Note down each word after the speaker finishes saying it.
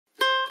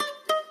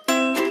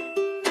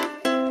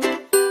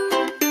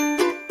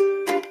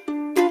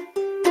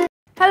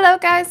Hello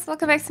guys,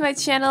 welcome back to my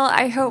channel.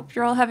 I hope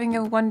you're all having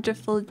a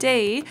wonderful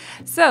day.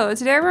 So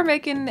today we're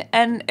making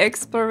an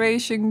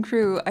exploration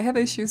crew. I have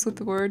issues with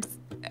the words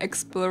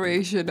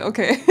exploration.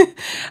 Okay.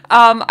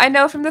 I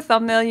know from the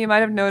thumbnail you might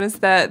have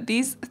noticed that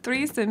these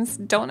three Sims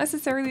don't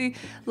necessarily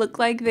look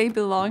like they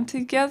belong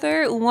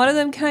together. One of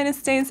them kind of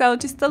stands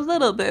out just a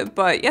little bit,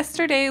 but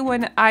yesterday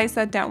when I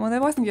sat down, well it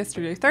wasn't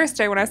yesterday,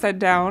 Thursday when I sat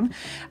down,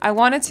 I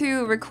wanted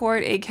to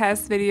record a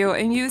cast video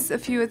and use a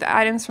few of the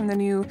items from the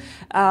new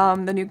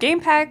game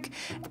pack,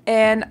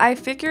 and I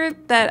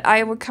figured that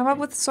I would come up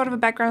with sort of a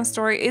background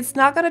story. It's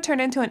not going to turn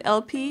into an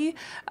LP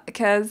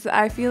because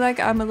I feel like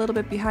I'm a little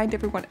bit behind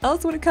everyone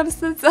else when it comes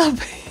to this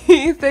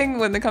LP thing,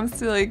 when it comes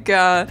to like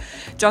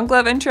jungle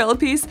adventure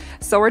LPs.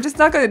 So we're just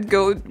not going to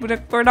go,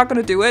 we're not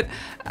going to do it.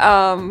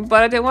 But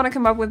I did want to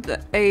come up with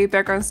a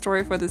background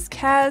story for this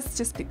cast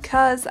just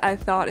because I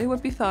thought it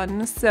would be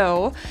fun.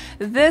 So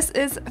this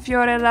is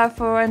Fiorella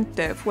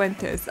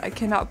Fuentes. I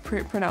cannot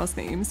pronounce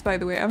names, by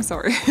the way, I'm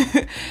sorry.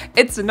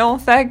 It's a known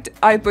fact,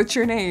 I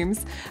butcher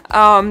names.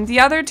 The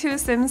other two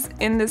Sims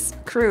in this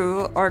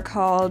crew are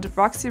called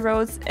Roxy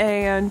Rhodes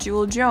and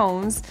Jewel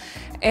Jones.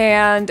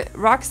 And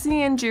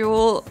Roxy and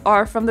Jewel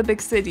are from the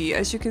big city.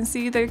 As you can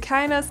see, they're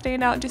kind of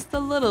staying out just a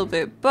little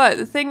bit. But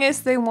the thing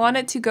is, they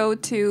wanted to go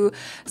to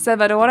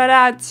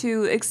Salvador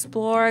to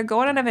explore, go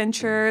on an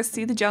adventure,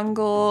 see the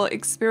jungle,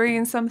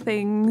 experience some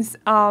things.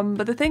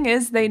 But the thing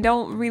is, they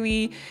don't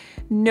really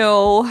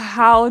know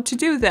how to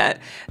do that.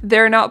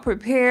 They're not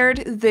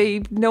prepared. They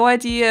have no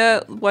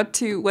idea what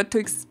to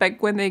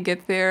expect when they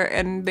get there,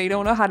 and they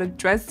don't know how to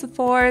dress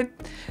for it.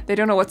 They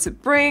don't know what to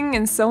bring,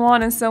 and so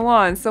on and so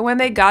on. So when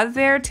they got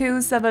there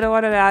to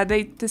Salvador,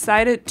 they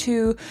decided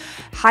to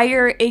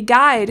hire a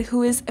guide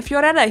who is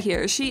Fiorella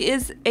here. She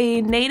is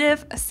a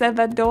native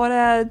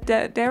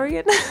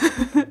Salvadorian.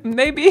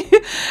 Maybe.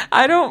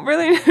 I don't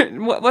really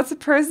know what's a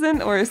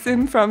person or a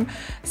Sim from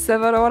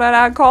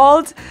Salvador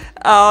called?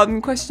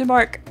 Question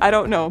mark. I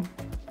don't know.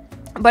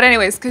 But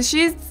anyways, because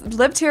she's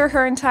lived here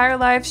her entire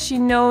life, she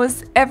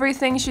knows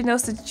everything. She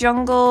knows the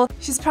jungle.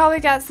 She's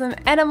probably got some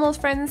animal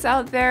friends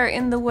out there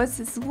in the woods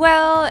as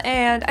well.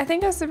 And I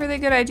think that's a really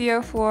good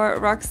idea for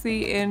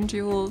Roxy and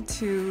Jewel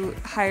to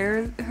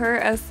hire her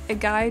as a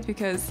guide,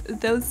 because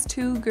those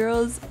two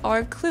girls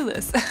are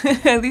clueless.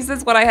 At least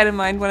that's what I had in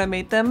mind when I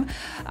made them.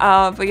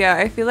 But yeah,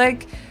 I feel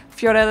like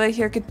Fiorella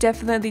here could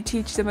definitely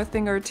teach them a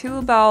thing or two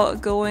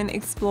about going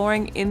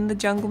exploring in the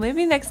jungle.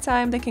 Maybe next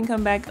time they can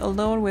come back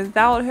alone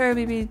without her.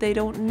 Maybe they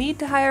don't need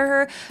to hire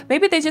her.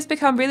 Maybe they just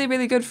become really,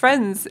 really good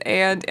friends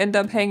and end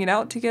up hanging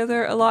out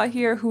together a lot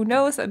here. Who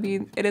knows? I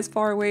mean, it is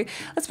far away.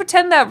 Let's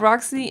pretend that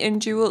Roxy and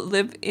Jewel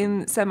live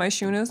in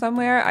Semishuno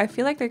somewhere. I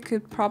feel like they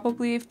could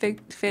probably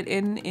fit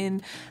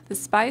in the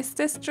Spice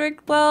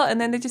District well,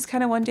 and then they just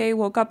kind of one day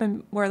woke up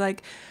and were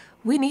like,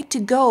 we need to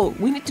go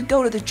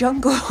to the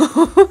jungle.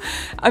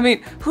 I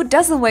mean, who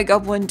doesn't wake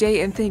up one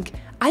day and think,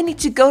 I need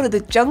to go to the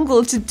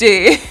jungle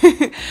today?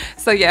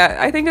 So yeah,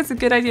 I think it's a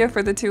good idea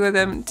for the two of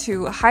them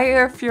to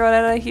hire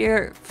Fiorella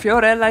here.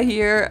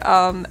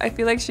 I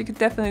feel like she could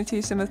definitely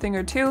teach them a thing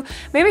or two.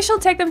 Maybe she'll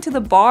take them to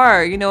the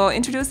bar, you know,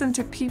 introduce them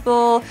to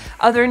people,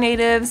 other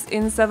natives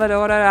in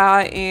Salvador,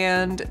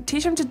 and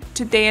teach them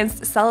to dance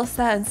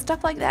salsa and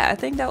stuff like that. I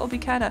think that will be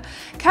kind of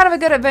a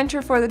good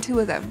adventure for the two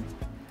of them.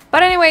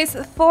 But anyways,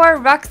 for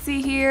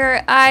Roxy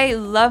here, I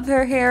love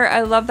her hair.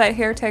 I love that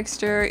hair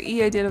texture.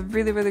 Ia did a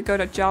really, really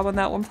good job on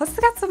that one. Plus,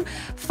 they got some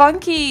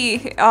funky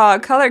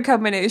color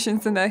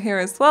combinations in that hair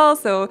as well.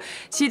 So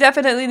she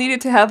definitely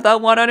needed to have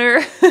that one on her.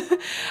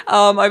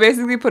 I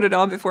basically put it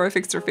on before I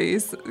fixed her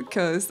face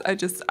because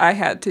I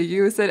had to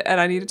use it,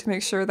 and I needed to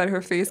make sure that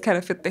her face kind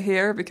of fit the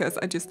hair because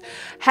I just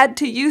had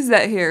to use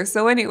that hair.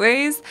 So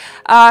anyways,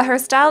 her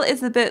style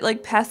is a bit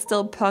like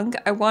pastel punk.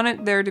 I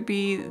wanted there to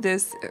be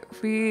this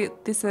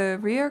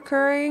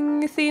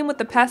reoccurring theme with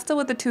the pastel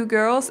with the two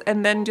girls,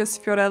 and then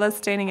just Fiorella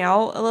standing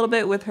out a little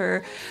bit with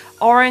her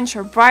orange,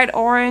 her bright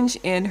orange,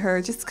 and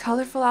her just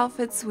colorful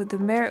outfits with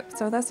the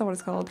so that's not what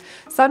it's called,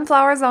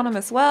 sunflowers on them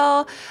as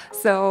well.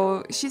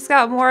 So she's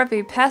got more of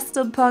a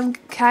pastel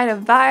punk kind of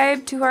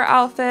vibe to her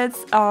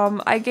outfits.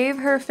 I gave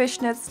her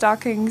fishnet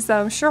stockings.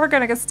 I'm sure we're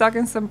gonna get stuck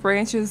in some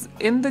branches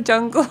in the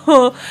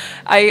jungle.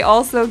 I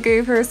also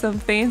gave her some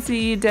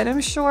fancy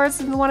denim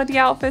shorts in one of the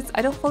outfits.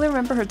 I don't fully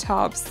remember her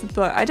tops,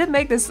 but I did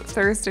make this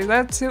Thursday.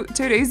 That's two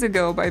days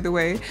ago, by the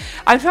way.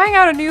 I'm trying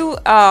out a new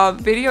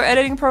video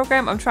editing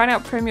program. I'm trying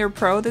out Premiere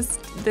Pro this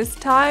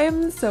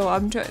time, so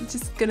I'm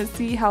just gonna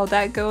see how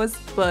that goes.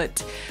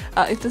 But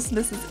if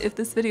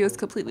this video is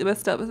completely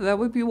messed up, that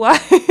would be why.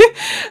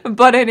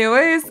 But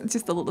anyways,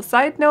 just a little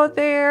side note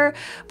there.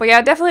 But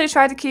yeah, definitely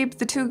try to keep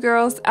the two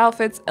girls'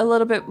 outfits a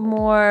little bit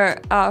more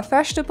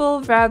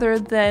fashionable rather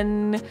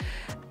than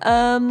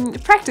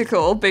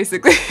practical,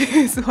 basically,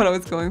 is what I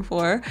was going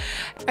for.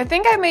 I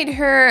think I made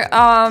her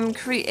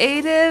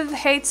creative,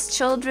 hates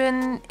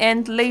children,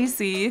 and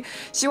lazy.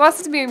 She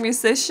wants to be a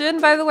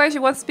musician, by the way. She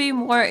wants to be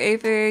more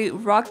of a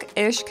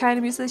rock-ish kind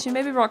of musician,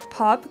 maybe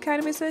rock-pop kind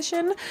of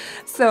musician.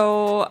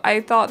 So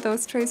I thought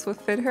those traits would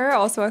fit her.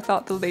 Also, I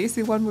thought the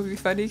lazy one would be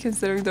funny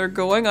considering they're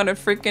going on a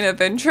freaking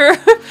adventure.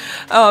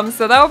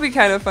 So that would be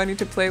kind of funny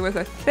to play with,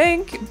 I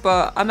think,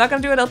 but I'm not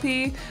gonna do an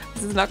LP.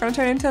 This is not gonna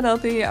turn into an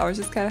LP. I was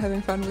just kind of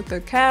having fun with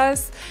the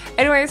cast.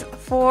 Anyways,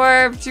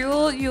 for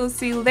Jewel, you'll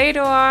see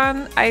later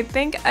on, I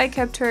think I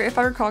kept her, if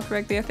I recall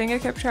correctly, I think I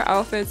kept her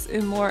outfits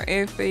in more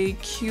of a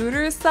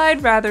cuter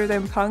side rather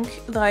than punk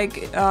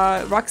like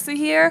Roxy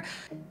here.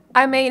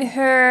 I made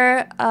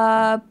her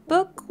a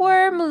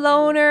bookworm,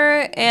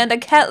 loner, and a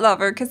cat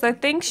lover because I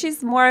think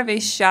she's more of a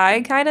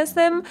shy kind of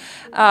sim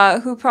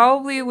who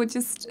probably would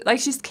just, like,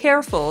 she's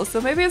careful. So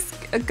maybe it's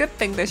a good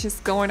thing that she's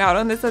going out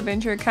on this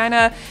adventure, kind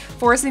of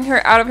forcing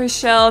her out of her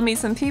shell, meet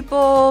some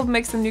people,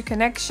 make some new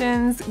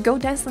connections, go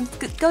do some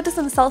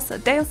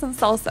salsa, dance some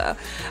salsa.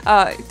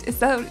 Is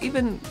that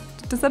even...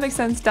 Does that make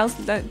sense? Dance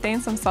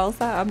some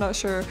salsa? I'm not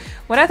sure.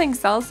 When I think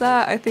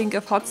salsa, I think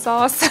of hot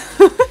sauce.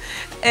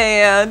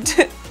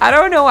 And I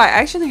don't know why. I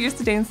actually used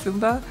to dance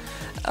Zumba,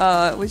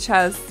 which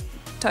has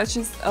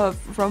touches of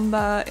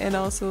rumba and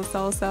also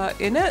salsa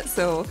in it.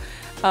 So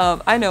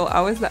I know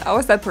I was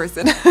that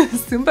person.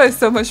 Zumba is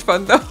so much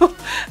fun though.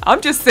 I'm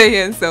just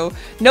saying, so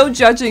no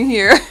judging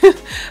here.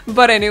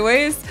 But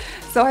anyways,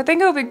 so I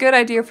think it would be a good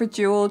idea for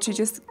Jewel to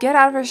just get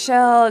out of her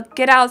shell,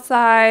 get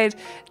outside,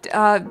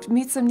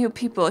 meet some new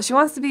people. She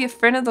wants to be a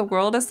friend of the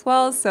world as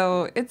well,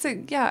 so it's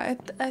a, yeah,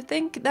 I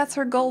think that's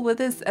her goal with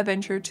this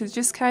adventure, to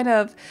just kind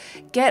of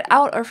get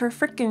out of her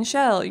freaking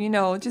shell, you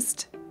know,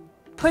 just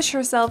push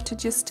herself to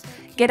just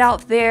get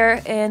out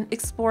there and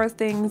explore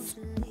things,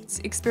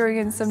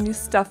 experience some new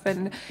stuff,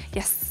 and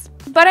yes.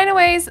 But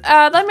anyways,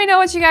 let me know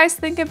what you guys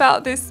think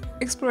about this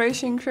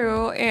exploration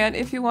crew, and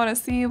if you want to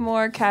see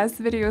more cast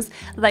videos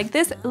like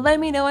this, let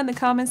me know in the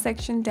comment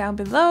section down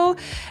below.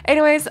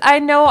 Anyways, I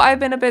know I've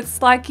been a bit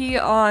slacky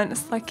on...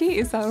 Slacky?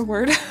 Is that a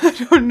word?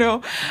 I don't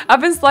know.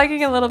 I've been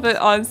slacking a little bit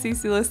on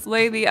CC List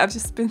lately. I've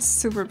just been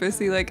super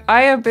busy. Like,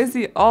 I am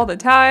busy all the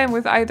time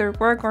with either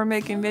work or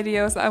making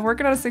videos. I'm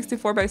working on a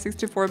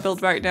 64x64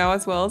 build right now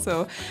as well,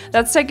 so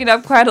that's taking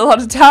up quite a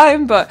lot of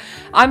time, but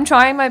I'm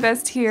trying my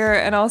best here,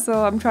 and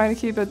also I'm trying to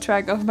keep a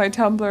track of my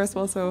Tumblr as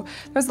well, so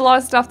there's a lot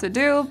of stuff to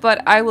do,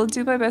 but I will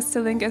do my best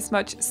to link as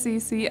much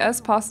CC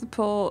as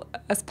possible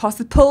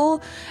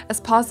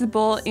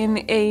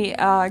in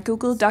a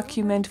Google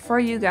document for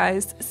you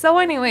guys. So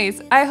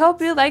anyways, I hope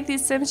you like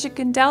these sims. You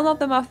can download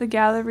them off the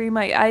gallery.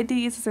 My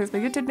ID is my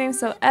YouTube name,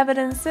 so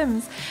Aveline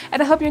Sims,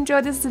 and I hope you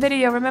enjoyed this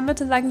video. Remember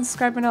to like and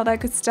subscribe and all that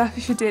good stuff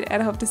if you did,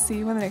 and I hope to see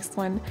you in the next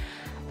one.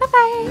 Bye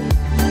bye.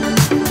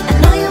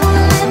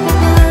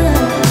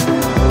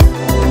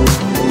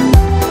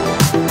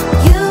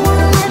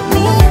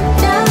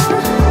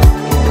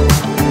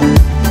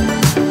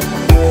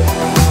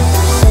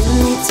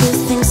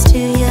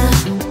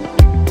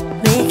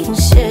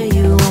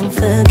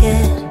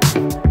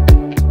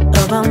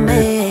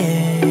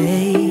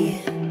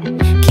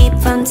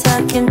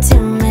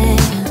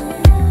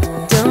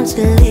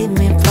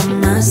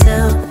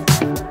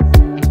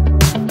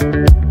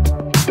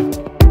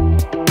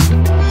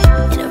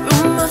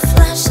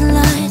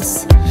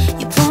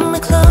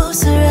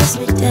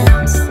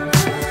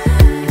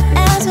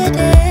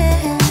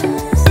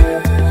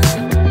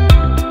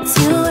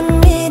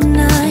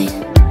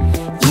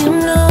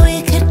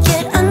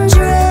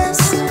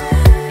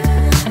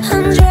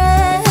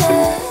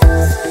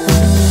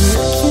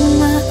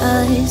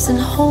 And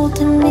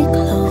holding me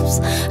close,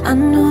 I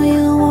know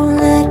you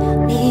won't let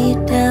me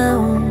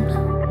down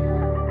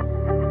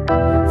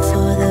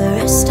for the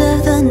rest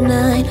of the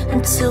night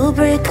until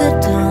break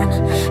of dawn.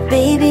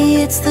 Baby,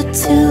 it's the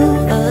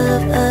two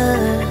of us.